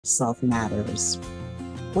Self matters.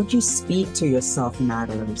 What you speak to yourself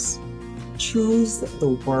matters. Choose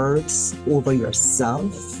the words over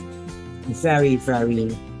yourself very,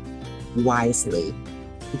 very wisely,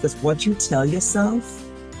 because what you tell yourself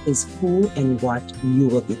is who and what you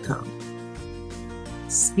will become.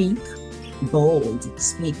 Speak bold,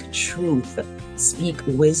 speak truth, speak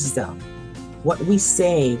wisdom. What we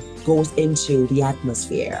say goes into the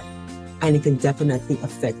atmosphere, and it can definitely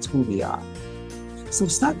affect who we are. So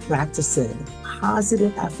start practicing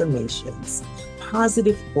positive affirmations,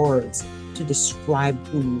 positive words to describe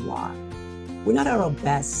who you are. We're not at our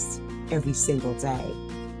best every single day.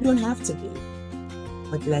 We don't have to be.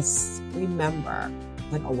 But let's remember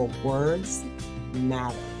that our words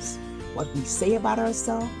matters. What we say about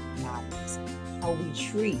ourselves matters. How we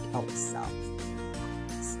treat ourselves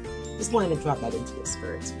matters. Just wanted to drop that into your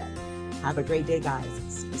spirit today. Have a great day, guys.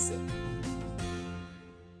 See you soon.